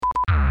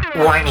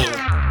Warning.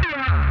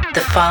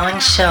 The following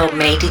show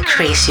may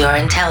decrease your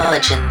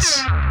intelligence.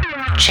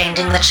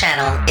 Changing the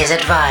channel is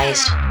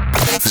advised.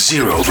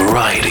 Zero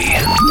variety.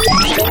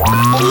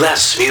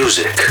 Less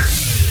music.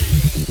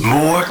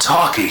 More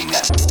talking.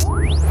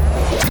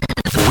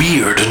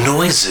 Weird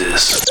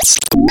noises.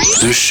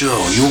 The show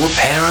your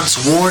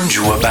parents warned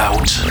you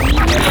about.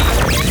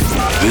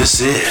 This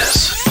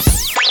is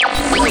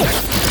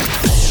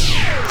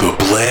the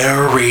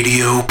Blair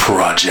Radio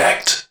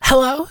Project.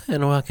 Hello,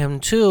 and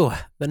welcome to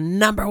the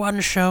number one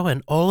show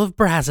in all of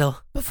Brazil.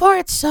 Before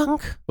it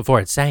sank.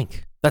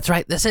 That's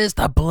right, this is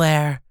the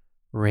Blair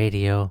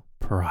Radio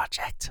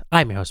Project.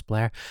 I'm your host,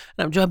 Blair,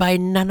 and I'm joined by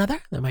none other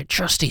than my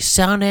trusty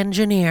sound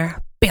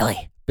engineer,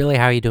 Billy. Billy,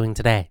 how are you doing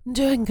today? I'm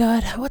doing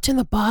good. What's in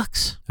the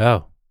box?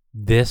 Oh,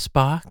 this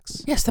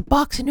box? Yes, the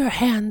box in your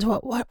hand.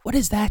 What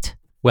is that?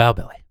 Well,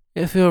 Billy,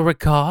 if you'll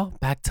recall,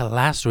 back to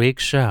last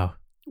week's show,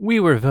 we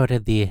were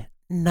voted the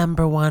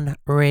number one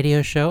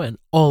radio show in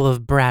all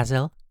of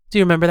Brazil. Do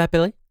you remember that,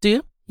 Billy? Do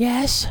you?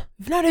 Yes.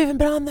 We've not even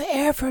been on the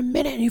air for a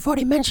minute and you've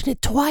already mentioned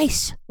it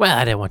twice. Well,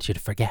 I didn't want you to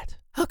forget.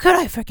 How could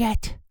I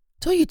forget?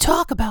 It's all you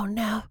talk about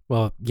now.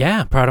 Well,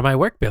 yeah, I'm proud of my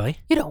work, Billy.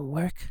 You don't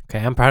work.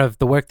 Okay, I'm proud of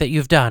the work that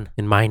you've done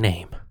in my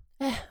name.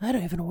 I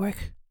don't even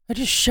work. I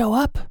just show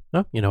up.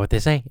 Well, you know what they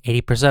say,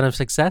 80% of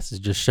success is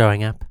just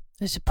showing up.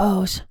 I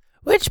suppose.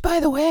 Which, by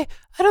the way,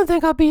 I don't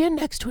think I'll be in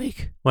next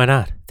week. Why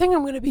not? I think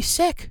I'm going to be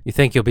sick. You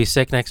think you'll be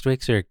sick next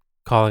week, so you're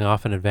calling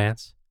off in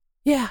advance?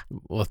 Yeah.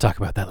 We'll talk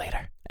about that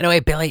later.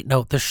 Anyway, Billy,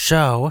 no, the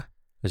show,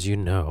 as you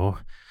know,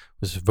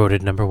 was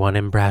voted number one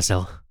in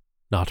Brazil,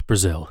 not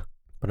Brazil.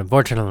 But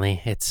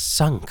unfortunately, it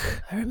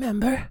sunk. I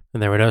remember.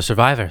 And there were no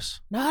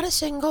survivors. Not a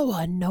single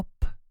one,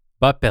 nope.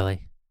 But,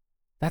 Billy,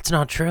 that's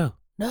not true.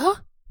 No?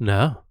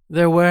 No.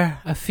 There were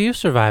a few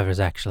survivors,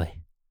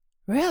 actually.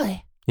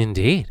 Really?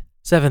 Indeed.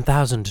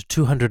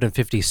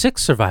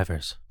 7,256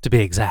 survivors, to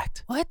be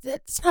exact. What?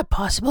 That's not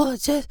possible.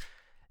 It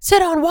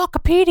said on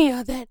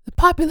Wikipedia that the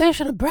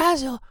population of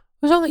Brazil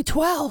was only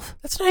 12.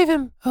 That's not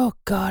even... Oh,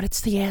 God,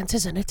 it's the ants,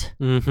 isn't it?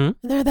 Mm-hmm. And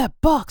they're in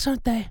that box,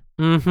 aren't they?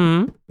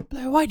 Mm-hmm.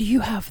 Blair, why do you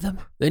have them?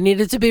 They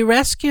needed to be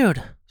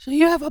rescued. So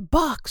you have a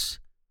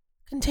box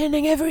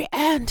containing every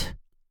ant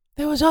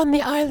that was on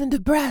the island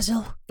of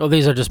Brazil. Oh,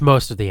 these are just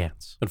most of the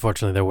ants.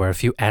 Unfortunately, there were a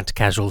few ant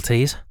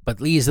casualties, but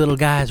these little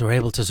guys were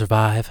able to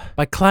survive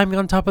by climbing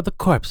on top of the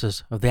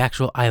corpses of the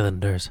actual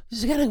islanders. This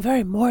is getting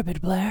very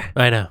morbid, Blair.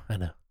 I know.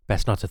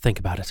 Best not to think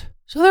about it.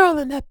 So they're all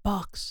in that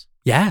box.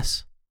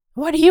 Yes.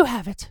 Why do you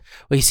have it?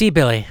 Well, you see,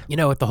 Billy, you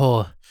know, with the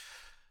whole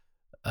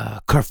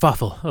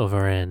kerfuffle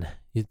over in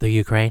the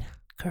Ukraine?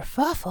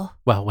 Kerfuffle?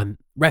 Well, when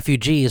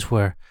refugees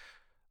were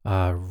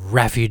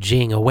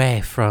refugeeing away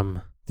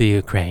from the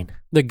Ukraine,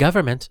 the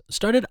government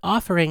started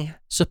offering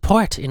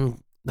support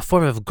in the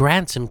form of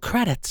grants and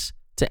credits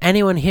to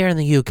anyone here in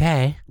the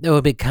UK that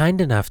would be kind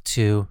enough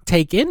to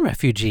take in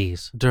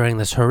refugees during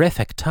this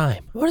horrific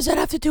time. What does that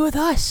have to do with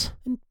us?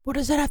 And what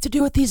does that have to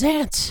do with these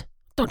ants?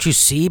 Don't you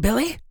see,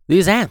 Billy?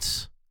 These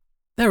ants,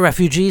 they're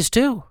refugees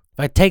too. If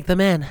I take them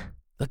in,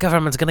 the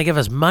government's going to give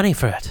us money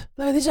for it.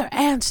 Blair, these are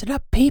ants, they're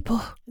not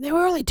people. And they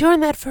were only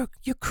doing that for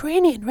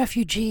Ukrainian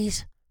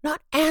refugees,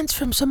 not ants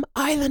from some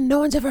island no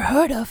one's ever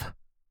heard of.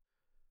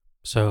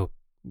 So,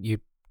 you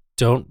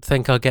don't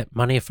think I'll get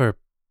money for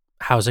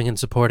housing and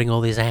supporting all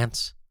these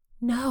ants?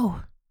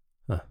 No.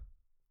 Huh.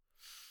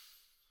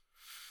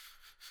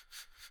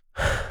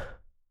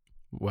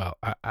 Well,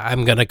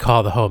 I'm going to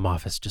call the Home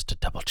Office just to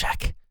double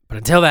check. But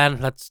until then,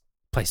 let's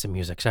play some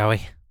music, shall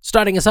we?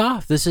 Starting us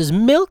off, this is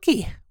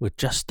Milky with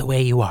Just the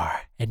Way You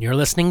Are. And you're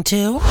listening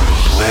to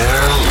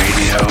Blair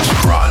Radio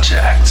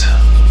Project.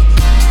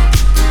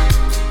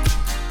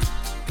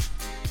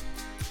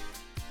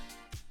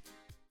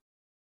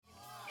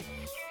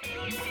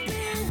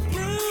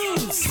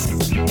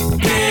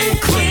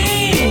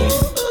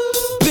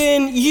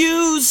 Been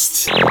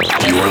used.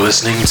 You're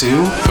listening to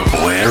the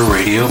Blair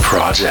Radio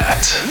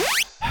Project.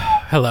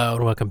 Hello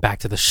and welcome back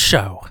to the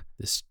show.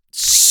 This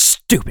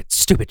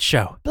stupid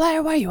show.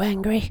 Blair, why are you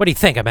angry? What do you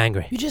think? I'm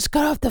angry. You just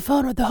got off the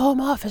phone with the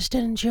Home Office,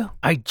 didn't you?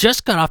 I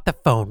just got off the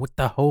phone with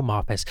the Home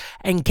Office,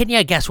 and can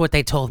you guess what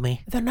they told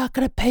me? They're not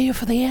going to pay you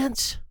for the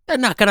ants? They're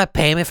not going to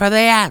pay me for the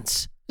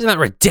ants. Isn't that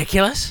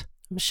ridiculous?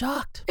 I'm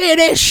shocked. It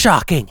is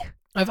shocking.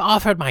 I've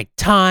offered my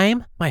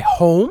time, my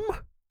home,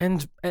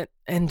 and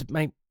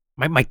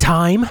my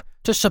time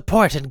to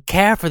support and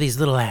care for these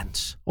little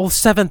ants. All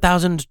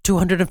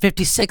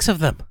 7,256 of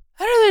them.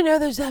 How do they know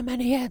there's that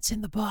many ants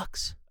in the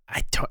box?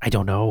 I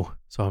don't know.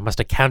 So I must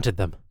have counted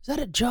them. Is that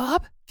a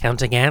job?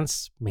 Counting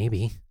ants?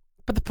 Maybe.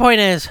 But the point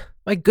is,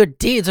 my good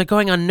deeds are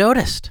going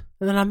unnoticed.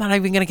 And then I'm not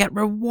even going to get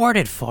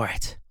rewarded for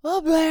it.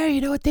 Well, Blair,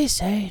 you know what they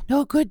say.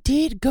 No good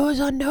deed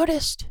goes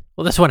unnoticed.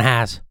 Well, this one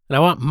has. And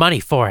I want money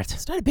for it.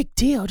 It's not a big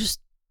deal.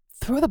 Just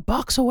throw the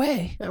box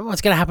away.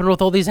 What's going to happen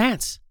with all these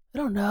ants? I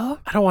don't know.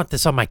 I don't want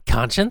this on my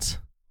conscience.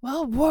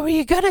 Well, what were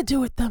you going to do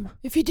with them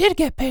if you did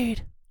get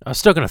paid? I was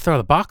still going to throw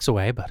the box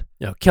away, but,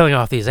 killing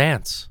off these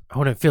ants, I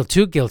wouldn't feel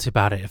too guilty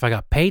about it if I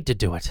got paid to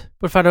do it.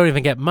 But if I don't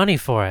even get money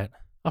for it,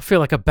 I'll feel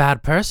like a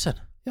bad person.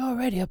 You're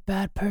already a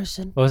bad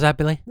person. What was that,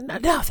 Billy?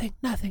 Nothing.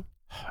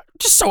 I'm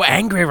just so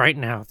angry right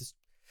now. This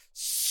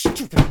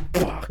stupid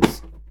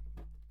box.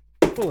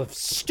 Full of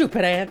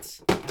stupid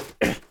ants.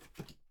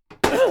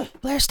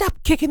 Blair,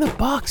 stop kicking the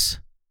box.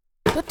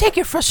 Don't take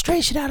your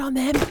frustration out on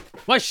them.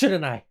 Why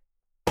shouldn't I?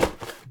 I'm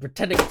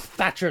pretending it's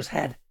Thatcher's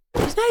head.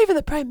 He's not even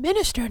the Prime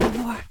Minister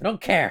anymore. I don't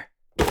care.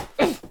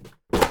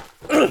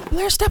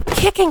 Blair, stop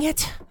kicking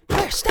it.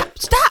 Blair, stop.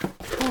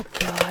 Oh,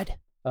 God.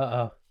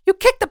 Uh-oh. You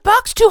kicked the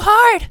box too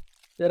hard.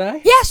 Did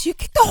I? Yes, you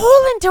kicked a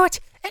hole into it,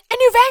 and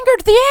you've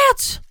angered the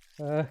ants.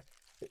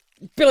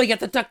 Billy, get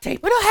the duct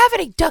tape. We don't have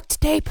any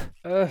duct tape.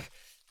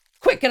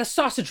 Quick, get a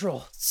sausage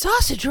roll.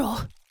 Sausage roll?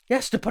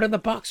 Yes, to put in the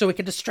box so we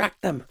can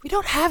distract them. We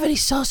don't have any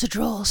sausage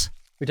rolls.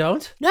 We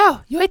don't?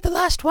 No, you ate the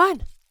last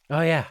one.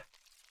 Oh, yeah.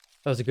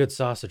 That was a good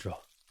sausage roll.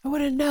 I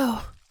wouldn't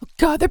know. Oh,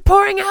 God, they're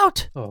pouring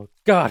out. Oh,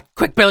 God.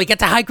 Quick, Billy, get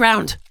to high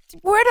ground.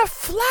 We're in a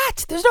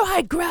flat. There's no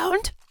high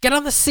ground. Get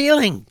on the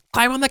ceiling.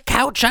 Climb on the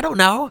couch. I don't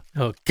know.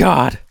 Oh,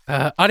 God.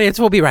 Audience,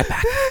 we'll be right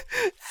back.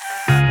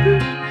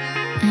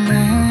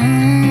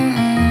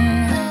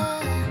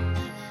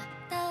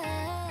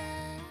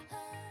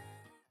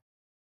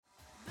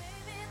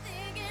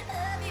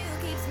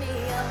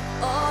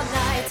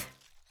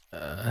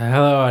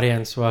 Hello,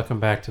 audience. Welcome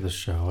back to the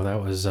show.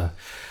 That was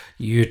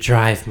You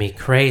Drive Me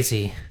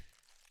Crazy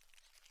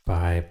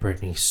by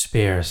Britney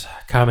Spears.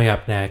 Coming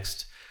up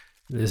next,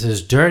 this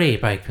is Dirty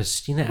by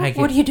Christina Aguilera.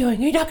 What are you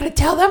doing? Are you not going to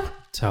tell them?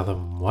 Tell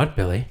them what,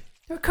 Billy?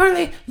 You're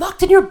currently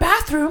locked in your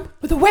bathroom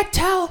with a wet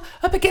towel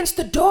up against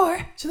the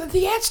door so that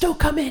the ants don't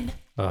come in.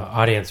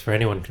 Audience, for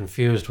anyone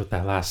confused with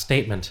that last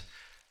statement,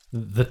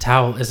 the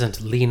towel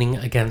isn't leaning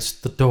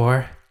against the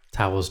door.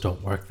 Towels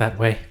don't work that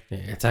way.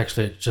 It's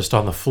actually just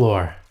on the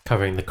floor,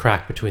 covering the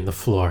crack between the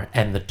floor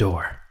and the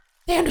door.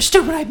 They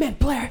understood what I meant,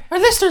 Blair. Our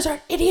listeners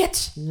aren't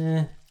idiots.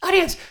 Yeah.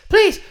 Audience,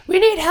 please, we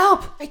need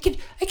help. I can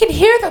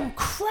hear them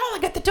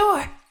crawling at the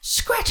door,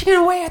 scratching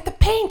away at the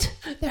paint.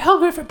 They're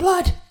hungry for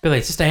blood. Billy,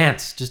 it's just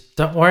ants. Just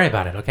don't worry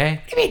about it, okay?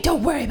 What do you mean,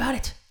 don't worry about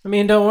it? I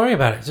mean, don't worry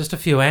about it. It's just a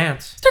few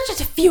ants. It's not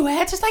just a few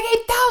ants. It's like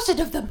 8,000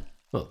 of them.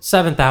 Well,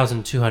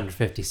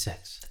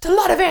 7,256. That's a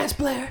lot of ants,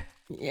 Blair.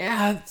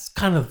 Yeah, it's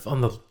kind of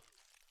on the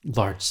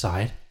large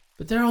side.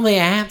 But they're only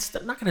ants.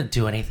 They're not going to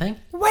do anything.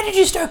 Why did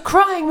you start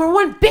crying when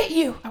one bit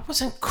you? I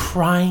wasn't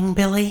crying,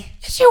 Billy.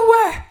 Yes, you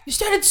were. You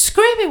started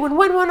screaming when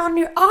one went on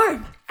your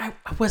arm. I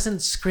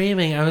wasn't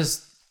screaming. I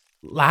was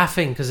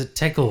laughing because it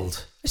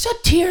tickled. I saw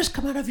tears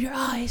come out of your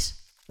eyes.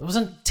 It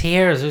wasn't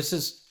tears. It was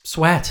just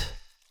sweat.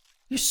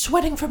 You're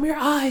sweating from your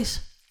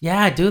eyes.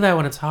 Yeah, I do that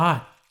when it's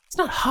hot. It's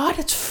not hot.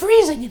 It's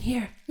freezing in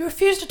here. You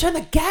refuse to turn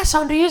the gas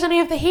on to use any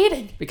of the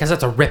heating. Because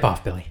that's a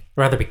ripoff, Billy.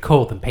 I'd rather be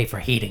cold than pay for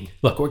heating.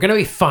 Look, we're going to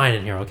be fine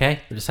in here,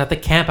 okay? We just have to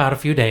camp out a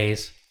few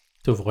days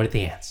to avoid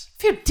the ants.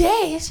 A few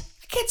days?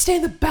 I can't stay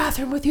in the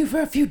bathroom with you for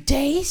a few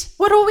days.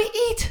 What will we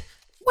eat?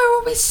 Where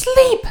will we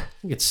sleep?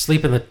 We could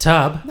sleep in the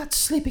tub. I'm not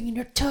sleeping in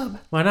your tub.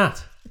 Why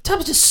not? The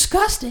tub's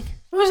disgusting.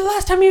 When was the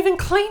last time you even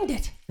cleaned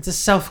it? It's a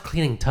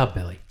self-cleaning tub,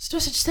 Billy. There's no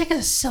such thing as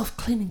a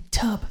self-cleaning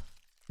tub.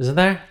 Isn't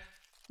there?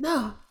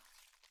 No.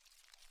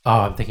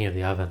 Oh, I'm thinking of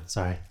the oven.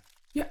 Sorry.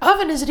 Your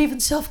oven isn't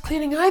even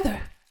self-cleaning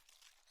either.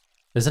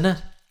 Isn't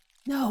it?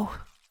 No.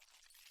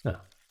 No.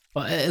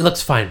 Well, it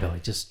looks fine,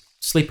 Billy. Just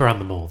sleep around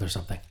the mold or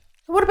something.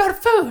 What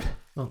about food?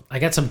 Well, I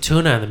got some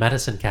tuna in the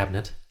medicine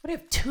cabinet. What do you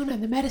have tuna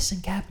in the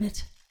medicine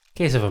cabinet?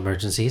 Case of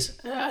emergencies.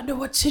 Under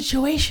what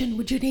situation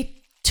would you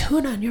need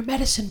tuna in your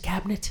medicine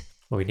cabinet?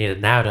 Well, we need it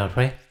now, don't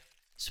we?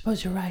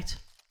 Suppose you're right.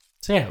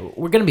 So yeah,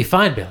 we're gonna be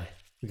fine, Billy.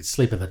 We could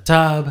sleep in the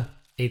tub,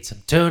 eat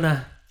some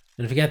tuna,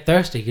 and if you get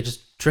thirsty, you could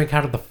just drink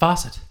out of the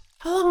faucet.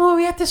 How long will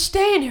we have to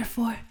stay in here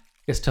for?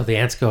 Guess till the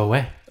ants go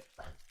away.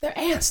 They're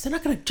ants. They're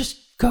not gonna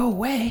just go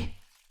away.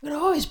 We're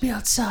gonna always be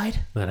outside.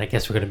 Well, then I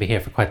guess we're gonna be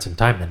here for quite some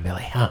time then,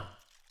 Billy, huh?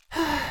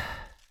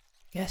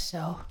 Guess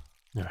so.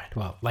 Alright,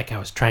 well, like I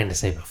was trying to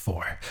say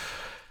before,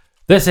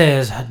 this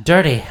is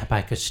Dirty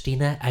by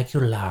Christina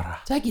Aguilera.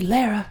 It's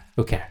Aguilera.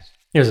 Who cares?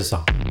 Here's a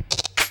song.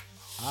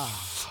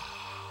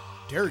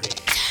 Dirty.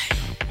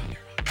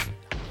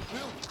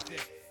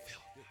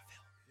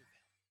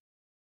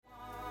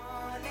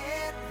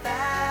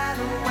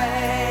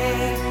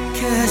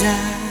 Cause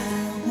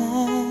I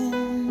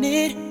want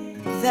it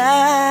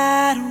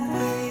that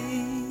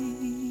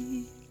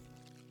way.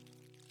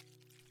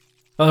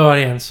 Hello,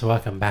 audience.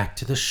 Welcome back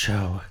to the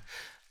show.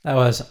 That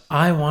was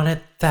I Want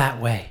It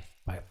That Way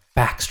by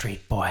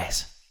Backstreet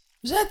Boys.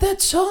 Was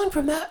that song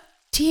from that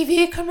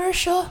TV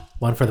commercial?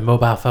 One for the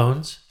mobile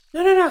phones?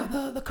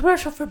 No. The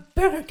commercial for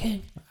Burger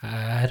King.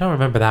 I don't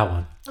remember that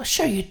one. Oh,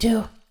 sure you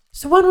do.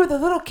 It's the one where the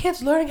little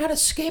kid's learning how to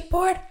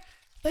skateboard.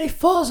 Then he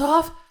falls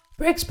off,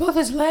 breaks both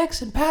his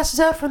legs, and passes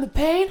out from the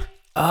pain.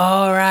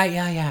 Oh, right.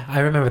 Yeah. I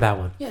remember that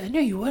one. Yeah, I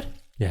knew you would.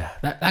 Yeah,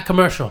 that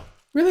commercial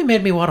really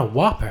made me want a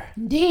Whopper.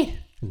 Indeed.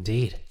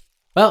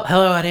 Well,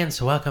 hello,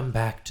 audience. Welcome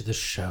back to the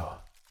show.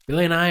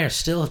 Billy and I are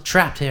still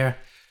trapped here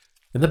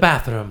in the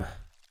bathroom,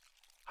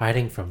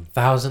 hiding from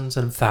thousands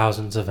and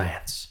thousands of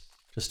ants.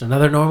 Just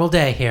another normal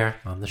day here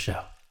on the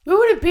show. We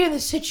wouldn't be in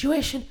this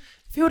situation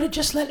If you would have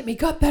just let me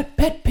got that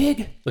pet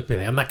pig. Look,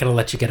 Billy, I'm not going to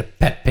let you get a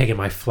pet pig in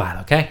my flat,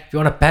 okay? If you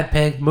want a pet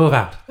pig, move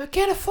out. I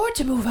can't afford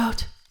to move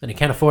out. Then you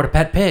can't afford a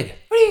pet pig.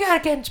 What do you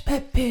got against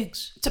pet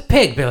pigs? It's a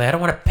pig, Billy. I don't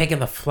want a pig in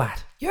the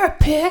flat. You're a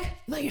pig.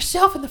 You let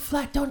yourself in the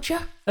flat, don't you?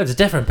 That's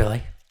different,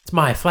 Billy. It's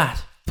my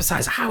flat.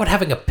 Besides, how would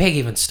having a pig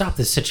even stop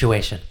this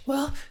situation?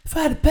 Well, if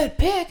I had a pet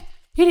pig,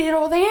 you'd eat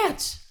all the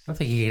ants. I don't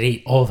think you could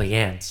eat all the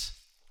ants.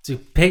 Do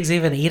pigs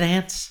even eat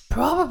ants?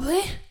 Probably.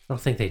 I don't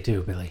think they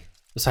do, Billy.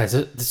 Besides,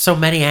 there's so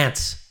many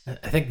ants.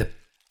 I think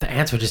the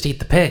ants would just eat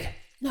the pig.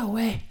 No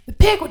way. The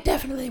pig would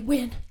definitely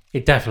win.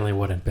 It definitely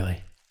wouldn't,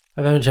 Billy.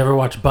 Haven't you ever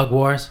watched Bug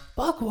Wars?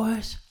 Bug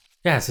Wars?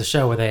 Yeah, it's a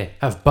show where they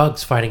have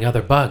bugs fighting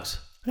other bugs.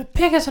 But a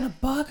pig isn't a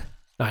bug.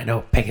 I know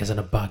a pig isn't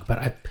a bug, but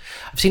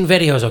I've seen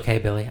videos, okay,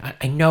 Billy?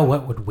 I know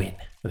what would win.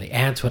 The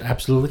ants would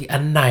absolutely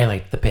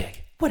annihilate the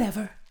pig.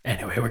 Whatever.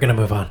 Anyway, we're going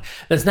to move on.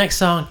 This next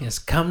song is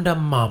Come to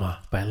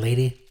Mama by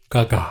Lady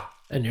Gaga.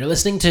 And you're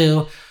listening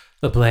to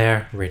the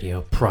Blair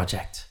Radio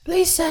Project.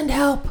 Please send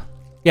help.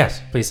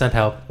 Yes, please send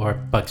help or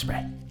bug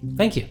spray.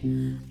 Thank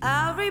you.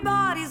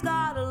 Everybody's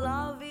gotta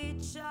love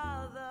each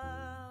other.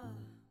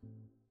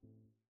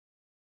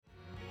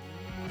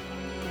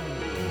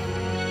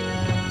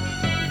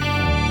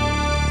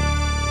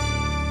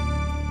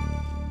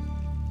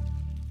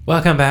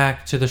 Welcome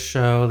back to the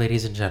show,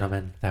 ladies and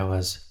gentlemen. That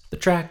was the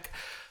track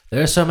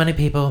There Are So Many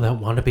People That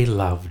Want to Be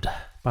Loved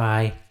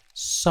by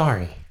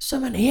Sorry. So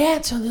many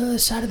ants on the other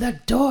side of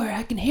that door.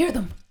 I can hear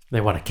them.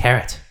 They want a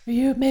carrot. Are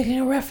you making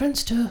a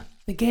reference to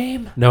the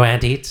game? No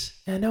ant eats?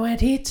 No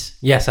ant eats?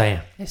 Yes, I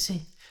am. I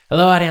see.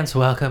 Hello, audience.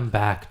 Welcome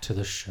back to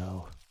the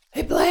show.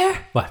 Hey,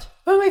 Blair. What?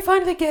 When we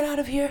finally get out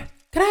of here,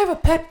 can I have a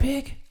pet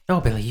pig? No,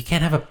 Billy, you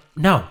can't have a...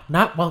 No,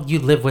 not while you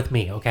live with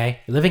me, okay?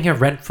 You're living here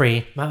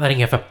rent-free, not letting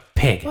you have a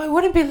pig. Well, I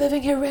wouldn't be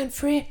living here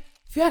rent-free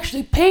if you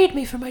actually paid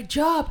me for my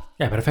job.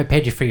 Yeah, but if I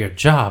paid you for your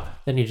job,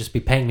 then you'd just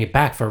be paying me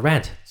back for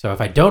rent. So if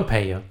I don't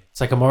pay you,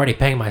 it's like I'm already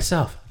paying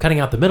myself. I'm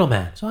cutting out the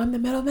middleman. So I'm the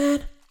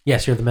middleman?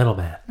 Yes, you're the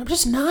middleman. I'm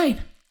just 9.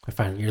 I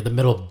find you're the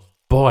middle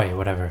boy,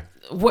 whatever.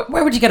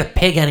 Where would you get a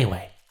pig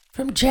anyway?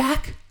 From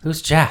Jack.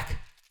 Who's Jack?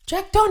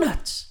 Jack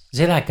Donuts. Is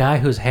he that guy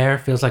whose hair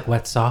feels like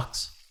wet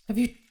socks? Have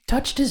you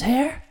touched his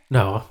hair?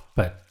 No,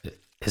 but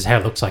his hair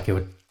looks like it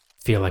would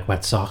feel like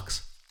wet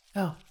socks.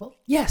 Oh, well,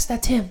 yes,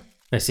 that's him.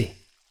 I see.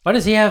 Why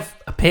does he have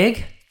a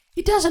pig?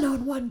 He doesn't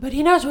own one, but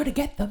he knows where to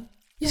get them.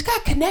 He's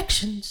got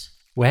connections.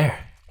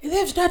 Where? He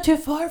lives not too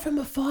far from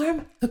a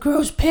farm that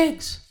grows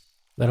pigs.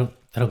 They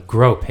don't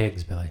grow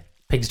pigs, Billy.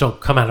 Pigs don't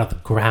come out of the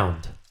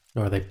ground,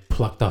 nor are they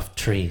plucked off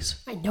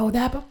trees. I know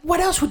that, but what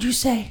else would you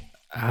say?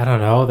 I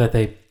don't know, that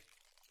they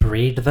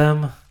breed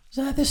them? Is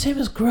that the same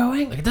as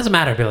growing? Like, it doesn't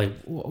matter, Billy.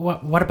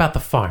 What about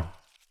the farm?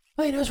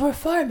 Well, he knows where a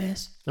farm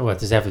is. What,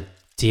 does he have a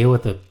deal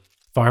with the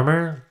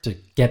farmer to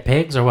get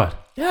pigs, or what?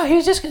 No, he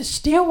was just going to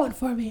steal one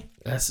for me.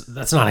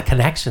 That's not a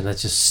connection,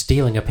 that's just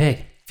stealing a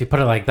pig. If you put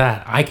it like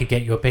that, I could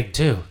get you a pig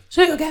too.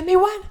 So you'll get me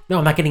one? No,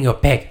 I'm not getting you a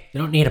pig. You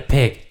don't need a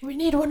pig. We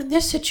need one in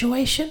this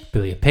situation.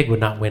 Billy, a pig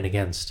would not win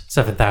against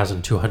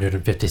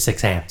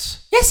 7,256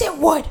 ants. Yes, it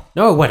would.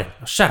 No, it wouldn't.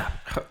 Oh, shut up.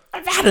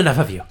 I've had enough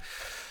of you.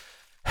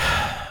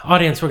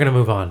 Audience, we're going to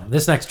move on.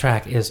 This next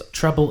track is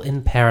Trouble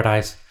in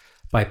Paradise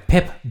by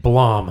Pip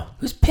Blom.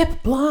 Who's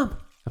Pip Blom?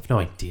 I have no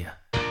idea.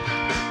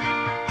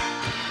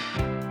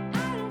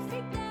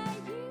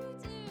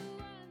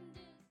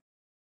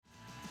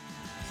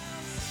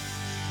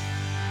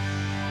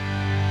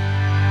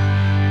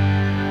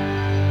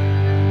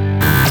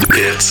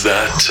 It's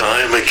that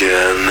time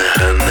again.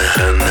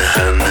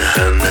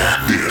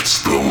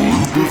 It's the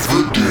loop of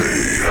the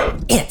day.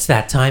 It's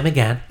that time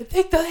again. I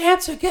think the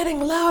ants are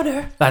getting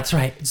louder. That's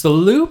right. It's the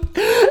loop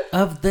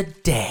of the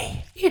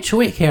day. Each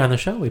week here on the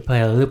show, we play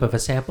a loop of a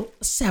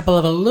sample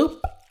of a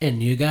loop,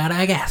 and you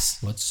gotta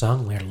guess what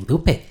song we're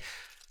looping.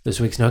 This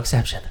week's no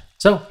exception.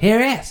 So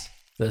here is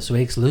this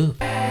week's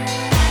loop.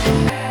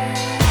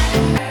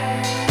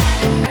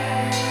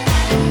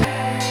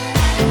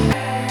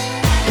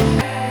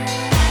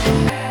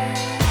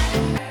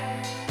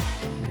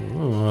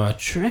 A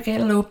tricky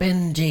loop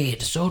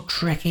indeed. So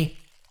tricky.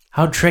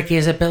 How tricky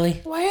is it, Billy?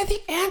 Why are the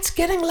ants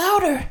getting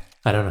louder?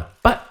 I don't know.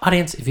 But,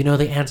 audience, if you know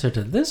the answer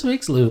to this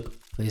week's loop,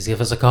 please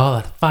give us a call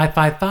at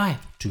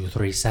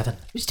 555-237.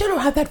 We still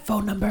don't have that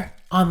phone number.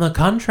 On the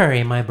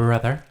contrary, my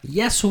brother,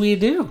 yes we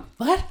do.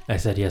 What? I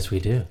said yes we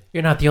do.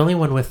 You're not the only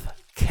one with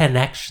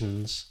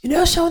connections. You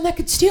know someone that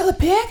could steal a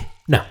pig?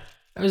 No.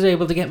 I was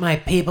able to get my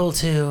people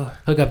to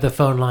hook up the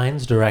phone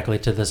lines directly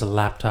to this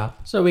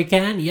laptop so we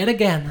can, yet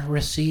again,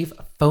 receive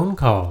phone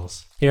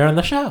calls here on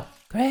the show.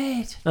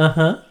 Great.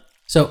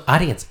 So,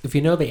 audience, if you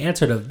know the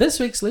answer to this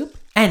week's loop,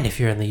 and if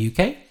you're in the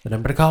UK, the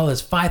number to call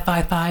is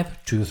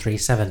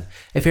 555-237.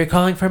 If you're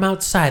calling from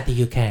outside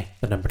the UK,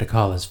 the number to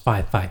call is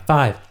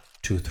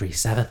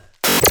 555-237.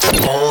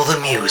 All the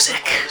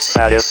music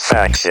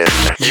Satisfaction.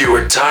 you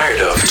were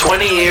tired of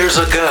 20 years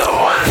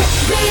ago.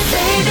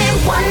 Baby,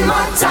 one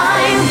more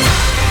time.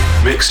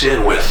 Mixed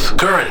in with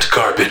current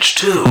garbage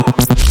too.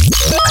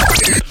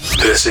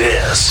 This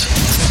is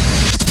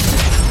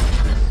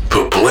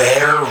the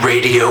Blair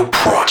Radio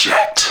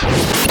Project.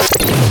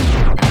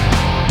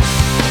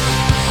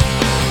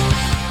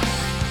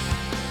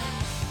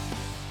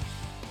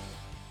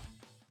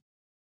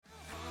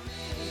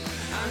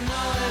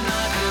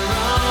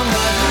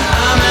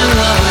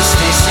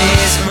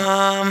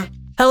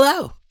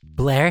 Hello,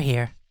 Blair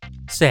here.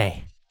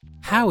 Say,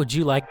 how would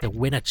you like to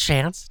win a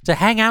chance to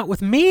hang out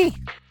with me?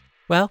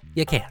 Well,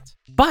 you can't.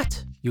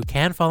 But you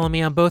can follow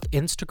me on both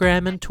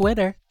Instagram and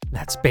Twitter.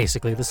 That's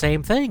basically the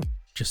same thing.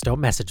 Just don't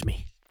message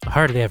me. I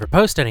hardly ever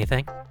post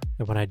anything,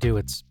 and when I do,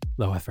 it's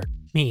low effort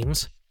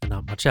memes and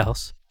not much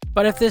else.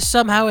 But if this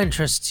somehow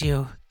interests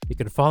you, you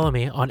can follow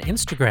me on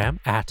Instagram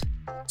at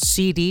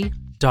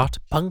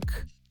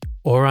cd.punk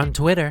or on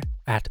Twitter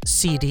at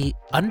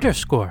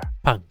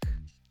cd_punk.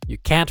 You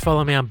can't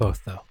follow me on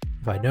both, though.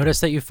 If I notice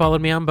that you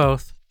followed me on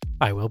both,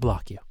 I will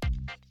block you.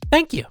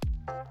 Thank you.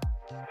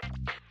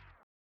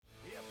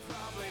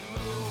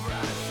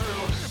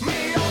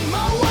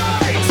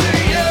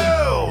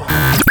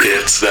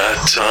 It's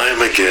that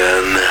time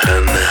again,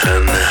 and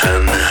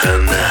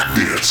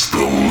it's the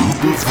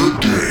loop of the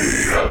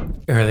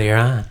day. Earlier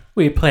on,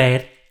 we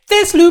played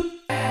this loop.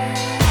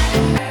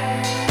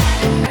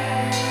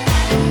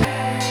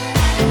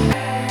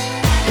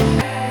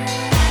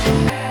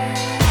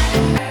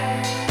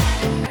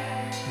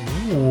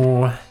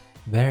 Ooh,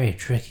 very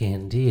tricky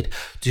indeed.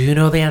 Do you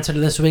know the answer to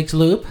this week's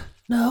loop?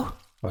 No.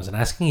 I wasn't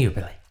asking you,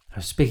 Billy. I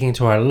was speaking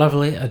to our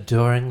lovely,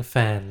 adoring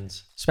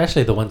fans,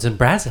 especially the ones in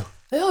Brazil.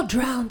 They all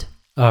drowned.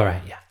 All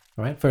right, yeah.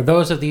 All right, for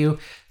those of you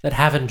that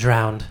haven't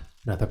drowned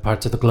in other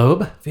parts of the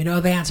globe, if you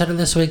know the answer to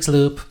this week's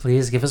loop,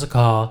 please give us a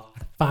call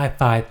at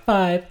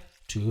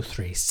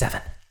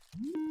 555-237.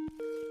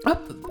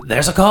 Oh,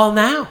 there's a call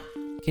now.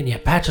 Can you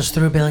patch us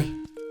through, Billy?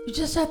 You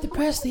just have to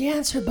press the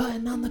answer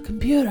button on the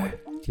computer.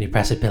 Can you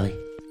press it, Billy?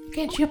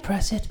 Can't you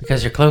press it?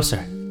 Because you're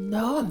closer.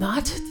 No, I'm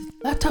not. The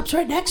laptop's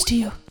right next to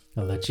you.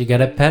 I'll let you get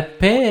a pet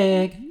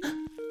pig.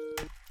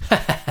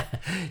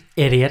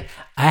 Idiot.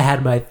 I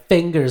had my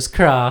fingers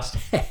crossed.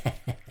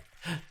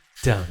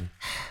 Dumb.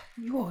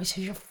 You always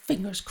have your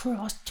fingers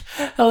crossed.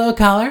 Hello,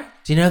 caller.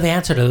 Do you know the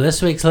answer to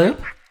this week's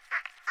loop?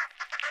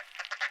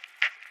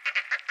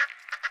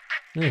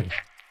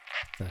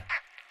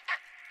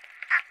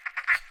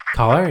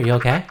 Caller, are you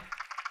okay?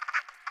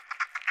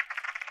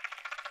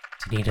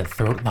 Do you need a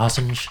throat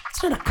lozenge?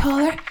 It's not a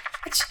caller.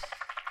 It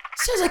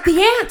sounds like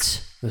the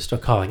ants. They're still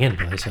calling in,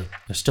 Billy, so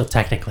they're still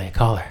technically a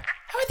caller.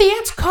 How are the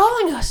ants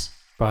calling us?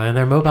 Probably on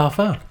their mobile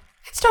phone.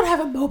 Ants don't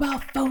have a mobile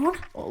phone.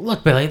 Well,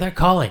 look, Billy, they're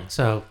calling,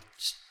 so...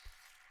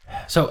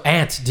 So,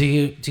 ants, do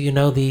you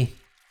know the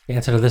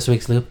answer to this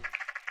week's loop?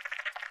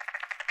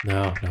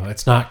 No,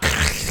 it's not.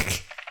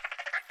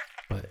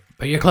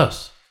 But you're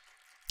close.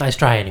 Nice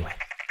try anyway.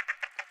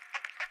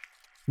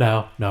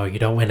 No, you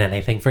don't win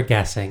anything for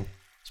guessing,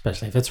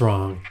 especially if it's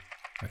wrong.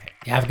 Okay,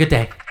 you have a good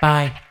day.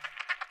 Bye.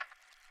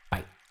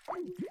 Bye.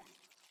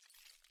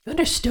 You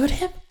understood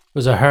him? It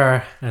was a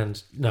her,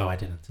 and no, I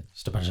didn't.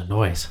 Just a bunch of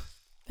noise.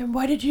 Then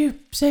why did you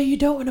say you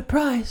don't win a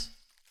prize?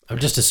 I'm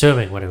just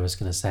assuming what it was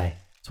going to say.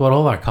 It's what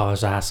all our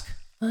callers ask.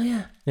 Oh,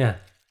 yeah. Yeah.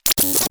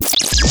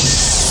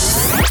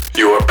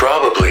 You are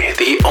probably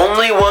the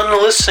only one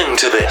listening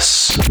to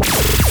this.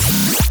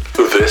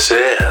 This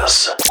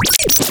is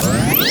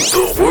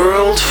the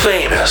world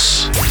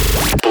famous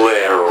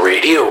Blair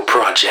Radio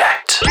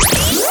Project.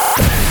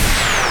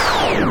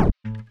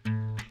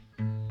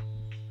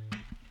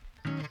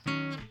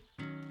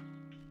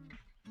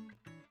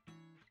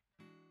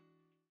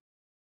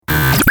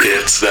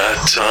 It's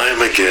that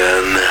time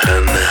again,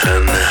 and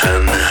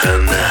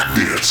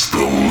it's the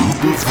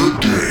loop of the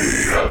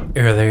day.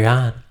 Earlier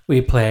on,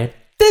 we played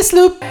this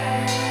loop.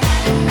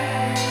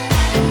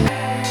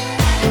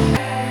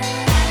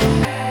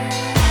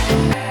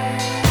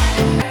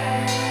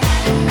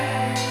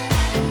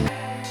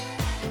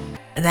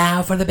 And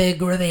now for the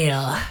big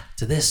reveal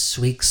to this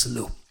week's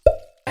loop.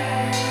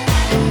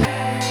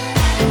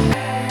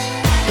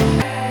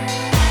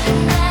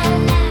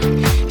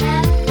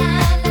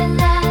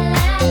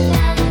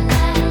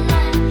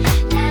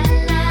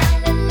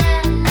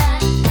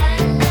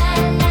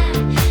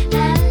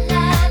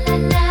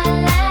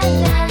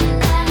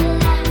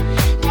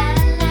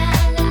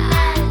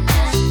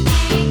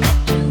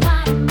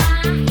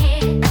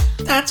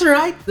 That's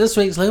right, this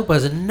week's loop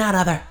was none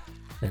other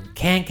than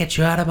Can't Get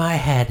You Out of My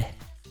Head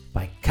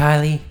by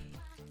Kylie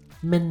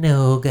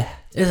Minogue.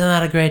 Isn't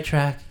that a great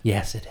track?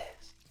 Yes, it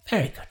is.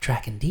 Very good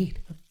track indeed.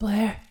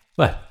 Blair,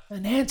 What?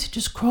 an ant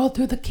just crawled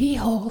through the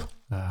keyhole.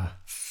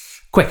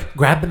 Quick,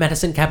 grab the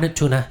medicine cabinet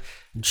tuna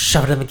and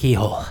shove it in the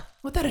keyhole.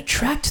 Would that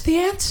attract the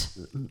ants?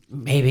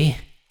 Maybe.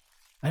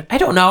 I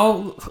don't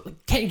know.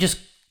 Can't you just,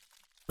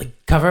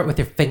 cover it with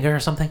your finger or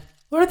something?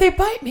 Or did they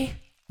bite me?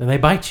 Then they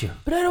bite you.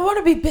 But I don't want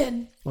to be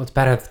bitten. Well, it's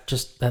better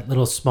just that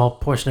little small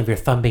portion of your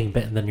thumb being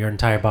bitten than your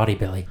entire body,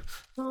 Billy.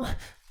 Oh,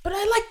 but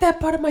I like that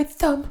part of my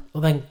thumb.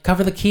 Well, then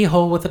cover the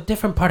keyhole with a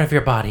different part of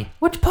your body.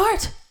 Which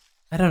part?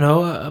 I don't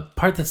know, a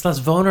part that's less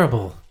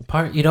vulnerable. A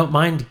part you don't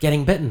mind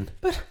getting bitten.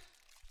 But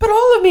But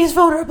all of me is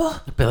vulnerable.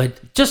 Billy,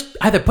 just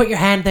either put your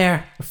hand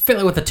there or fill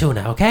it with the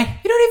tuna,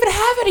 okay? You don't even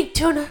have any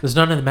tuna. There's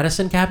none in the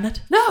medicine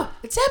cabinet? No,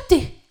 it's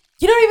empty.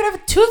 You don't even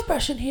have a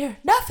toothbrush in here.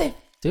 Nothing.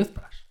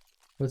 Toothbrush?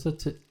 What's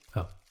it?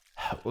 Oh.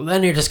 Well,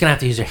 then you're just gonna have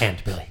to use your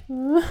hand, Billy.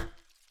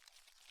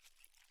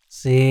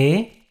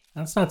 See?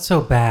 That's not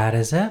so bad,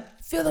 is it?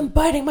 I feel them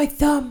biting my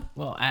thumb.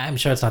 Well, I'm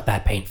sure it's not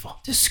that painful.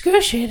 It's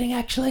excruciating,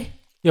 actually.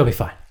 You'll be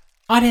fine.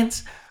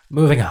 Audience,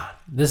 moving on.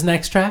 This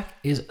next track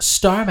is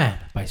Starman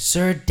by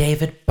Sir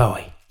David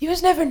Bowie. He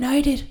was never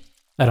knighted.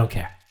 I don't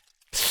care.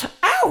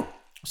 Ow!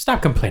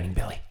 Stop complaining,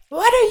 Billy.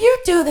 Why do you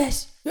do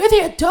this? You're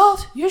the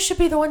adult. You should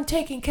be the one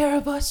taking care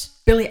of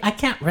us. Billy, I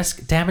can't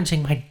risk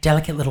damaging my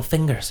delicate little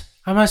fingers.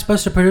 How am I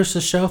supposed to produce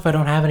the show if I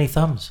don't have any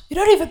thumbs? You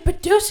don't even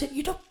produce it.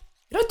 You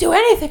don't do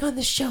anything on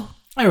this show.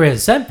 I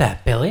resent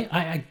that, Billy.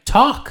 I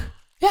talk.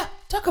 Yeah,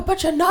 talk a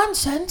bunch of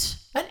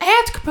nonsense. An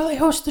ant could probably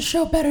host the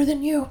show better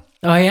than you.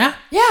 Oh, yeah?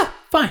 Yeah,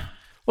 Fine.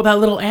 Well, that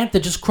little ant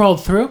that just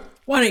crawled through,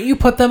 why don't you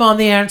put them on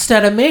the air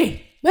instead of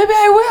me? maybe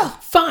I will.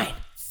 Fine.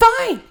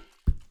 Fine.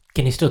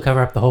 Can you still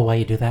cover up the hole while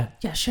you do that?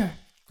 Yeah, sure.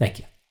 Thank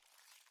you.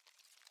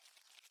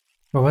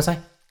 Where was I?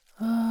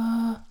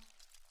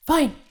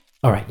 Fine.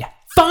 All right, yeah.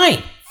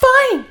 Fine.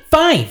 Fine.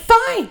 Fine.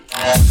 Fine.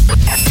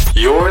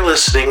 You're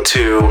listening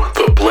to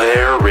the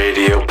Blair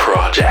Radio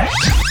Project.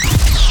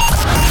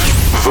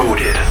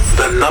 Voted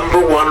the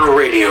 #1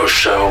 radio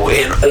show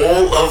in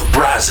all of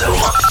Brazil.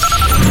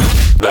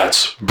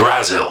 That's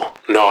Brazil,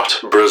 not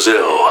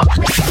Brazil.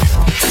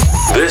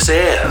 This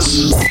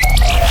is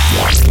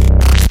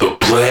the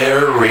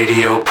Blair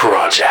Radio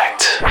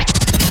Project.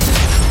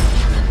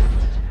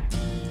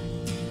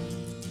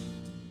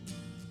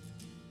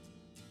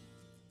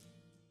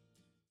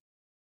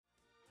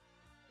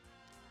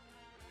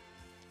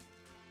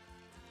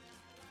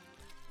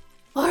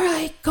 All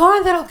right, go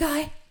on, little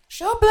guy.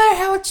 Show Blair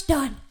how it's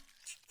done.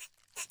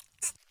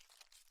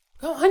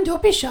 Go on,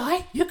 don't be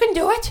shy. You can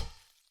do it.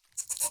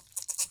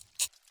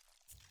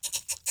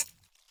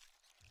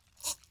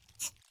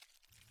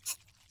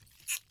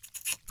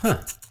 Huh.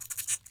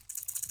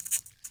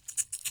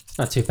 It's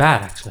not too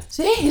bad, actually.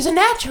 See, he's a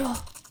natural.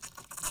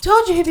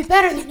 Told you he'd be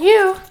better than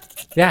you.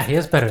 Yeah, he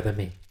is better than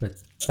me, but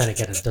then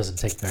again, it doesn't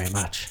take very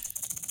much.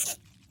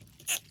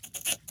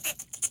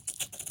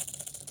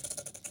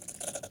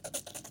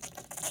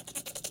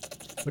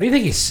 What do you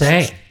think he's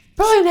saying?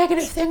 Probably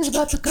negative things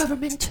about the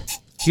government.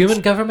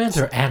 Human government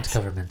or ant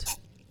government?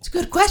 It's a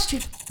good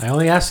question. I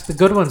only ask the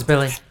good ones,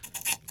 Billy.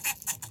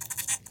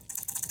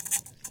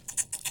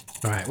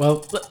 Alright,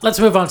 well, let's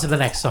move on to the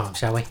next song,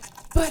 shall we?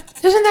 But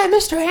isn't that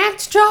Mr.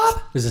 Ant's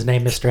job? Is his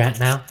name Mr. Ant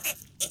now?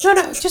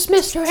 No, just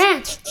Mr.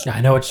 Ant. Yeah,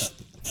 I know it's...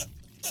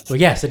 Well,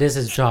 yes, it is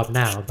his job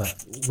now, but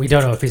we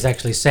don't know if he's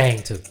actually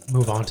saying to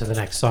move on to the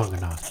next song or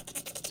not.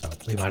 So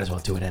we might as well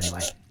do it anyway.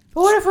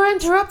 But what if we're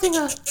interrupting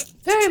a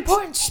very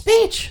important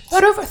speech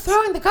about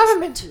overthrowing the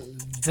government?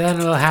 Then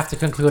we'll have to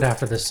conclude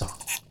after this song.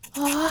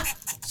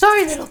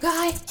 Sorry, little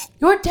guy.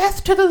 Your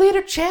death to the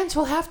leader chance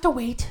will have to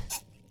wait.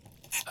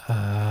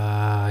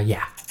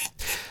 Yeah.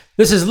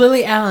 This is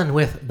Lily Allen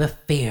with The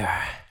Fear.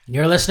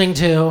 You're listening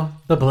to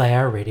the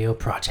Blair Radio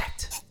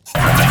Project.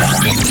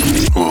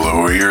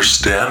 Lower your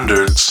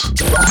standards.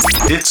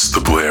 It's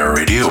the Blair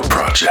Radio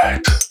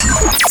Project.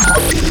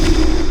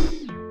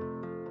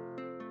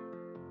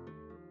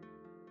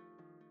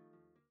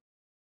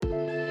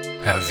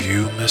 Have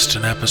you missed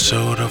an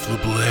episode of the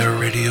Blair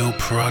Radio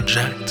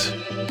Project?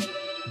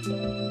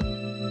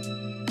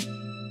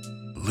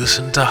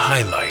 Listen to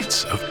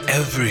highlights of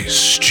every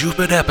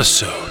stupid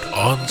episode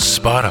on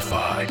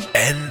Spotify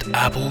and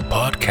Apple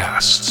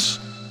Podcasts.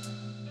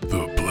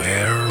 The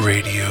Blair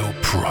Radio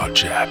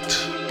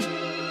Project.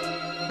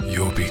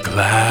 You'll be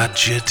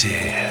glad you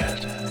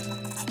did.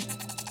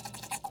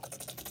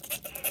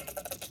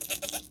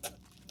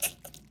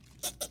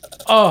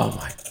 Oh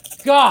my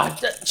God!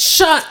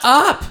 Shut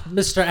up,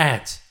 Mr.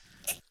 Ant!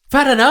 I've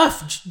had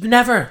enough. You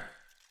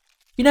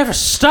never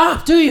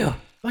stop, do you?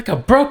 Like a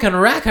broken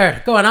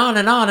record, going on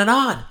and on and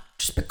on.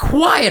 Just be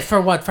quiet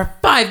for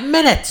 5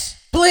 minutes,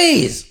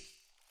 please.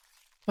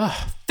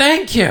 Oh,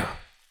 thank you.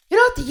 You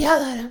don't have to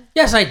yell at him.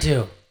 Yes, I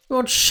do. You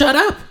won't shut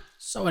up.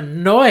 So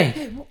annoying.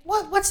 Hey,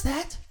 what's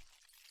that?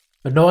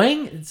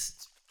 Annoying?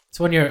 It's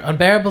when you're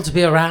unbearable to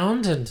be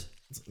around, and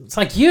it's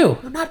like you.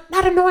 No,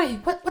 not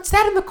annoying. What's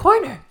that in the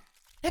corner?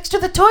 Next to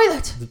the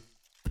toilet.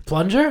 The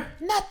plunger?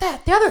 Not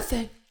that. The other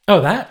thing. Oh,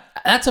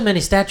 that's a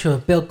mini statue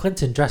of Bill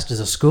Clinton dressed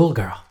as a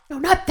schoolgirl. No,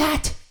 not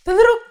that. The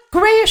little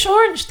grayish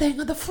orange thing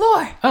on the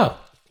floor. Oh,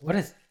 what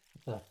is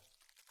it?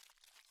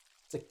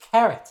 It's a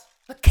carrot.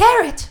 A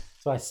carrot.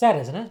 That's what I said,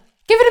 isn't it?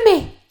 Give it to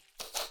me.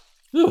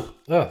 Ooh,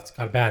 oh, it's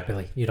got bad,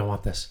 Billy. You don't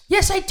want this.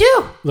 Yes, I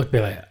do. Look,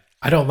 Billy,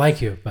 I don't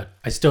like you, but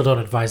I still don't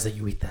advise that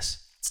you eat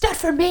this. It's not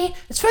for me.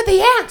 It's for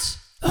the ants.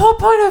 The whole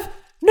point of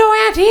No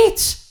Ant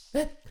Eats,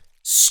 that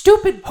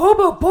stupid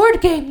hobo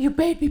board game you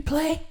made me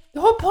play,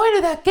 the whole point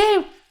of that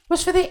game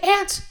was for the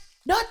ants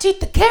not to eat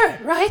the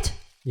carrot, right?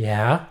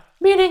 Yeah?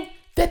 Meaning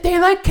that they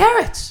like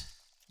carrots.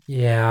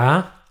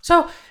 Yeah?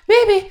 So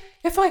maybe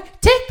if I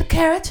take the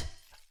carrot,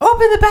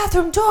 open the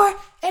bathroom door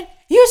and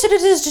use it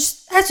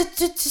as a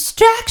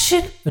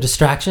distraction. A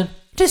distraction?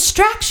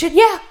 Distraction,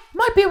 yeah.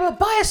 Might be able to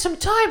buy us some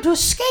time to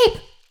escape.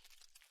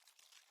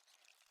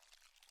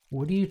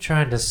 What are you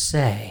trying to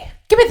say?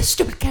 Give me the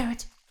stupid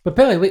carrot. But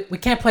Billy, we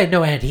can't play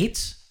no aunt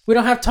eats. We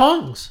don't have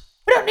tongs.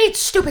 We don't need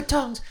stupid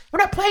tongues. We're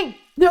not playing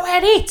no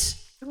aunt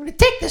eats. I'm going to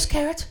take this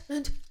carrot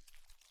and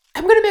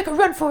I'm going to make a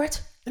run for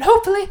it. And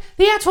hopefully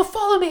the ants will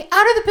follow me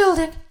out of the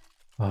building.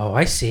 Oh,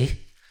 I see.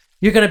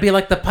 You're going to be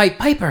like the Pied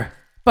Piper,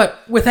 but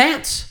with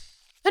ants.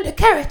 And a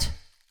carrot.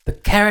 The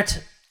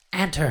carrot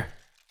anter.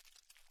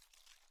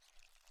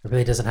 It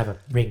really doesn't have a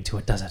ring to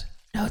it, does it?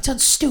 No, it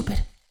sounds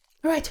stupid.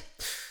 All right.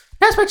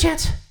 Now's my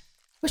chance.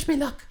 Wish me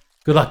luck.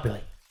 Good luck,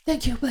 Billy.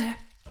 Thank you, Blair.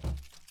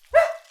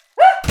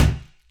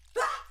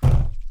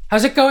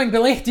 How's it going,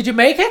 Billy? Did you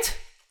make it?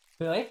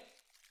 Billy?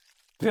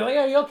 Billy,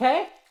 are you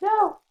okay?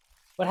 No,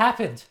 What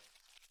happened?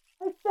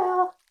 I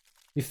fell.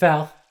 You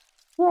fell.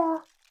 Yeah,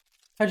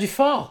 How'd you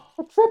fall?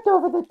 I tripped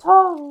over the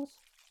tongs.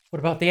 What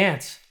about the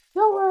ants?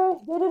 Don't worry,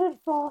 they didn't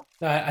fall.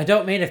 I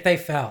don't mean if they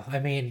fell. I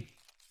mean,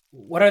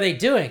 what are they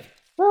doing?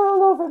 They're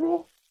all over me.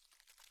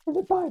 And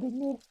they're biting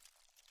me.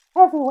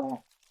 Everywhere.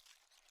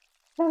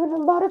 I'm in a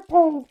lot of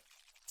pain.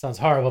 Sounds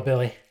horrible,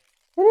 Billy.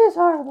 It is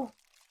horrible.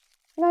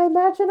 And I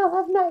imagine I'll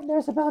have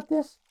nightmares about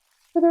this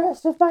for the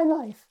rest of my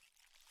life.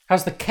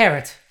 How's the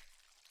carrot?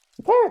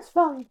 The carrot's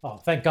fine. Oh,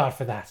 thank God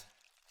for that.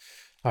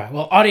 All right,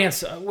 well,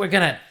 audience, we're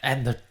going to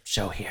end the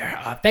show here.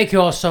 Thank you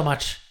all so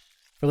much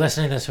for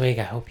listening this week.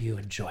 I hope you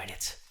enjoyed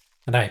it.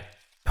 And I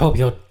hope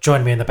you'll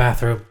join me in the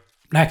bathroom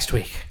next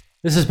week.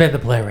 This has been the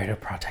Blair Radio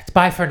Project.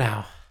 Bye for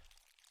now.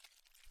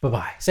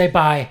 Bye-bye. Say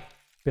bye,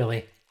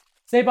 Billy.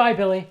 Say bye,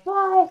 Billy.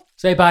 Bye.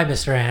 Say bye,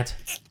 Mr. Ant.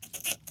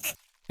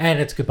 And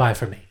it's goodbye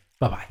for me.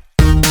 Bye-bye.